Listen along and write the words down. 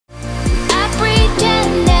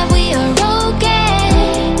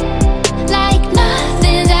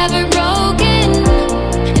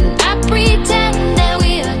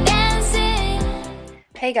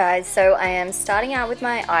Hey guys, so I am starting out with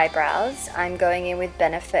my eyebrows. I'm going in with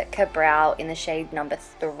Benefit Brow in the shade number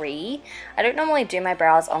 3. I don't normally do my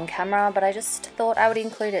brows on camera, but I just thought I would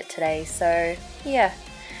include it today, so yeah.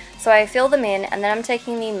 So I fill them in, and then I'm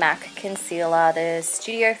taking the MAC concealer, the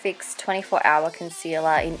Studio Fix 24 Hour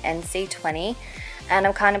Concealer in NC20, and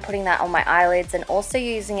I'm kind of putting that on my eyelids and also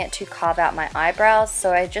using it to carve out my eyebrows.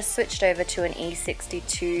 So I just switched over to an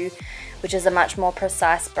E62, which is a much more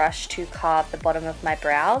precise brush to carve the bottom of my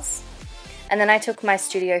brows. And then I took my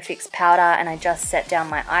Studio Fix powder and I just set down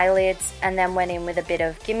my eyelids, and then went in with a bit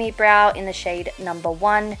of Gimme Brow in the shade number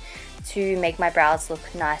 1 to make my brows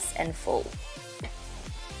look nice and full.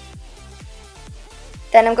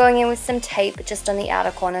 Then I'm going in with some tape just on the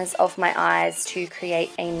outer corners of my eyes to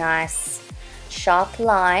create a nice sharp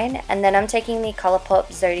line. And then I'm taking the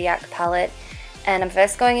Colourpop Zodiac palette, and I'm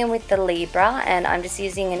first going in with the Libra, and I'm just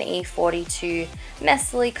using an E40 to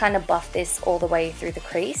messily kind of buff this all the way through the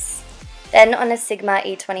crease. Then on a Sigma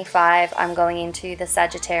E25, I'm going into the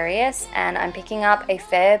Sagittarius, and I'm picking up a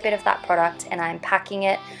fair bit of that product and I'm packing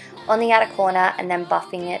it on the outer corner and then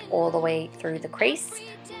buffing it all the way through the crease.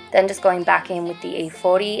 Then just going back in with the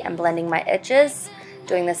E40 and blending my edges,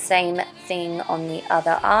 doing the same thing on the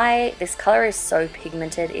other eye. This color is so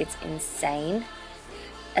pigmented, it's insane.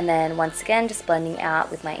 And then once again just blending out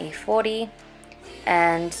with my E40,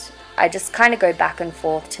 and I just kind of go back and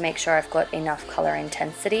forth to make sure I've got enough color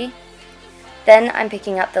intensity. Then I'm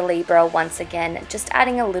picking up the Libra once again, just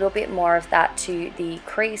adding a little bit more of that to the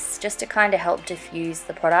crease just to kind of help diffuse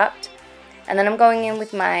the product. And then I'm going in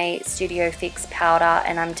with my Studio Fix powder,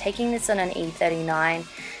 and I'm taking this on an E39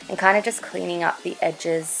 and kind of just cleaning up the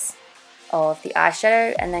edges of the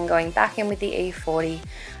eyeshadow, and then going back in with the E40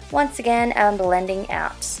 once again and blending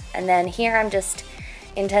out. And then here I'm just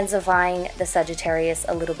intensifying the Sagittarius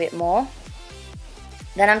a little bit more.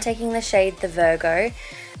 Then I'm taking the shade the Virgo,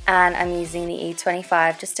 and I'm using the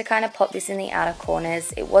E25 just to kind of pop this in the outer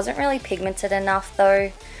corners. It wasn't really pigmented enough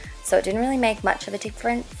though, so it didn't really make much of a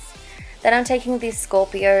difference. Then I'm taking this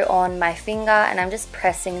Scorpio on my finger, and I'm just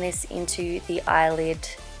pressing this into the eyelid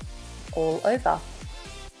all over.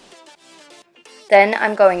 Then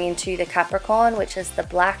I'm going into the Capricorn, which is the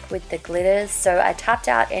black with the glitters. So I tapped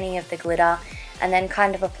out any of the glitter and then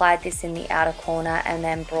kind of applied this in the outer corner and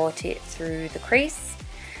then brought it through the crease.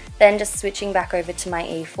 Then just switching back over to my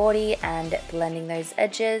E40 and blending those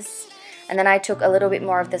edges. And then I took a little bit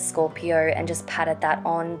more of the Scorpio and just patted that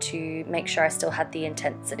on to make sure I still had the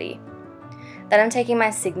intensity. Then I'm taking my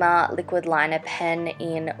Sigma liquid liner pen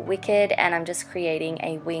in Wicked, and I'm just creating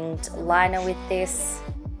a winged liner with this.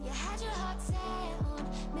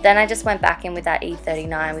 Then I just went back in with that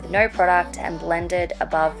E39 with no product and blended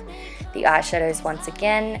above the eyeshadows once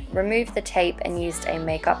again, removed the tape and used a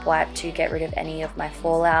makeup wipe to get rid of any of my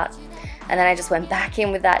fallout. And then I just went back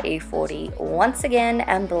in with that E40 once again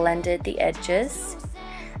and blended the edges.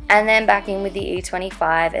 And then back in with the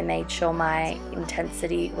E25 and made sure my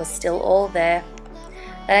intensity was still all there.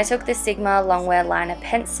 Then I took the Sigma Longwear Liner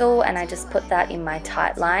Pencil and I just put that in my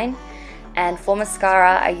tight line. And for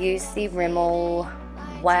mascara, I used the Rimmel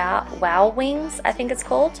Wow Wings, I think it's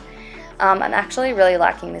called. I'm actually really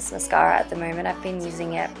liking this mascara at the moment. I've been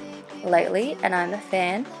using it lately and I'm a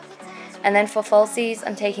fan. And then for falsies,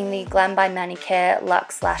 I'm taking the Glambymanicare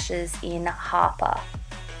Luxe Lashes in Harper.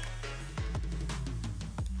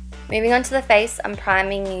 Moving on to the face, I'm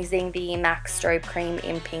priming using the MAC Strobe Cream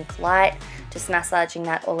in Pink Light, just massaging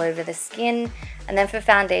that all over the skin. And then for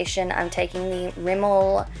foundation, I'm taking the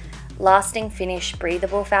Rimmel Lasting Finish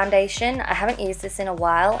Breathable Foundation. I haven't used this in a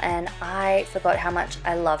while and I forgot how much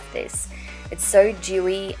I love this. It's so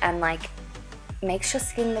dewy and like makes your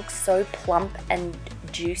skin look so plump and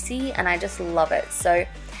juicy, and I just love it. So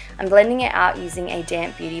I'm blending it out using a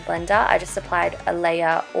damp beauty blender. I just applied a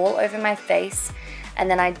layer all over my face, and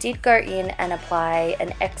then I did go in and apply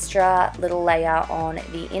an extra little layer on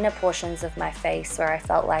the inner portions of my face where I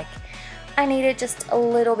felt like I needed just a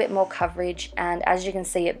little bit more coverage, and as you can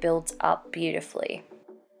see, it builds up beautifully.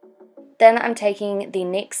 Then I'm taking the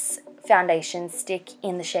NYX foundation stick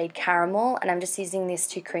in the shade Caramel, and I'm just using this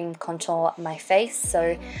to cream contour my face.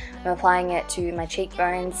 So I'm applying it to my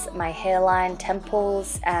cheekbones, my hairline,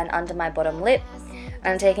 temples, and under my bottom lip.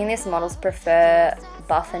 I'm taking this Models Prefer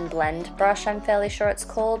Buff and Blend brush, I'm fairly sure it's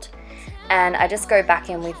called, and I just go back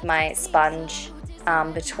in with my sponge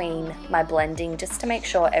between my blending just to make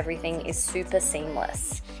sure everything is super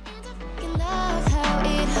seamless.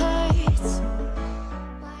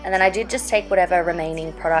 And then I did just take whatever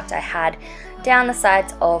remaining product I had down the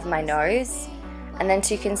sides of my nose. And then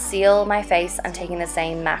to conceal my face, I'm taking the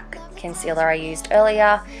same MAC concealer I used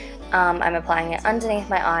earlier, I'm applying it underneath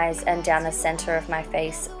my eyes and down the center of my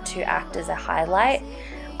face to act as a highlight.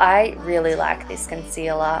 I really like this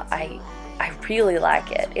concealer. I really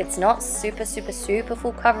like it. It's not super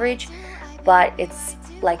full coverage, but it's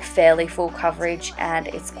like fairly full coverage, and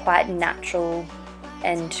it's quite natural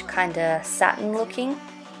and kind of satin looking.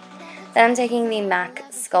 Then I'm taking the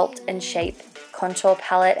MAC Sculpt and Shape contour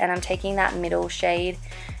palette, and I'm taking that middle shade.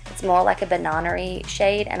 It's more like a banana-y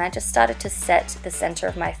shade, and I just started to set the center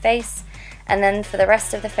of my face. And then for the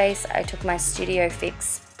rest of the face, I took my Studio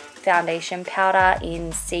Fix foundation powder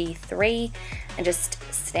in C3 and just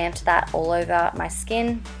stamped that all over my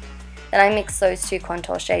skin. Then I mixed those two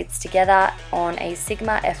contour shades together on a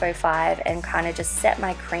Sigma F05 and kind of just set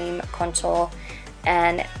my cream contour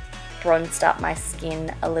and bronzed up my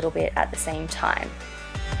skin a little bit at the same time.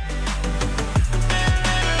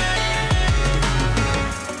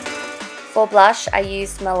 For blush, I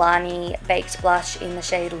used Milani Baked Blush in the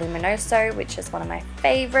shade Luminoso, which is one of my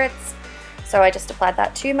favorites. So I just applied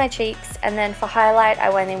that to my cheeks. And then for highlight, I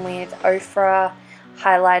went in with Ofra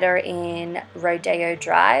highlighter in Rodeo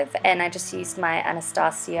Drive, and I just used my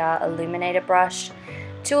Anastasia Illuminator brush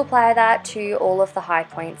to apply that to all of the high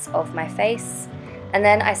points of my face. And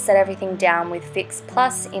then I set everything down with Fix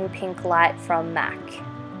Plus in Pink Light from MAC.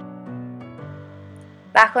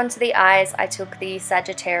 Back onto the eyes, I took the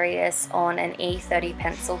Sagittarius on an E30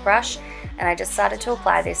 pencil brush, and I just started to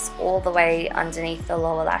apply this all the way underneath the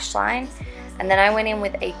lower lash line. And then I went in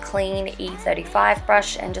with a clean E35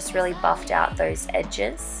 brush and just really buffed out those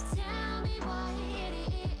edges.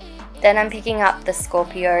 Then I'm picking up the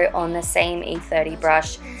Scorpio on the same E30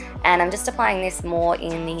 brush, and I'm just applying this more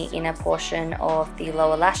in the inner portion of the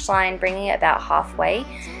lower lash line, bringing it about halfway,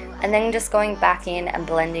 and then just going back in and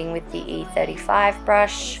blending with the E35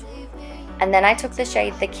 brush. And then I took the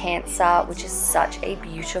shade The Cancer, which is such a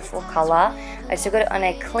beautiful color. I took it on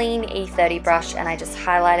a clean E30 brush and I just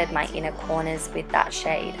highlighted my inner corners with that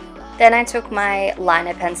shade. Then I took my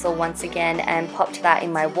liner pencil once again and popped that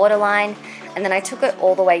in my waterline, and then I took it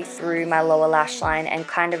all the way through my lower lash line and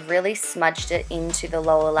kind of really smudged it into the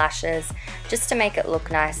lower lashes just to make it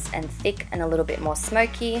look nice and thick and a little bit more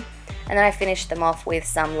smoky. And then I finished them off with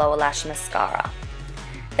some lower lash mascara.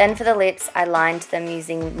 Then for the lips, I lined them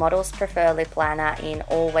using Models Prefer Lip Liner in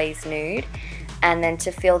Always Nude. And then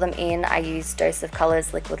to fill them in, I used Dose of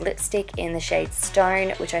Colors liquid lipstick in the shade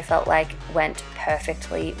Stone, which I felt like went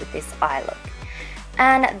perfectly with this eye look.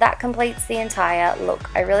 And that completes the entire look.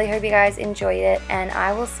 I really hope you guys enjoyed it, and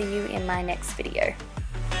I will see you in my next video.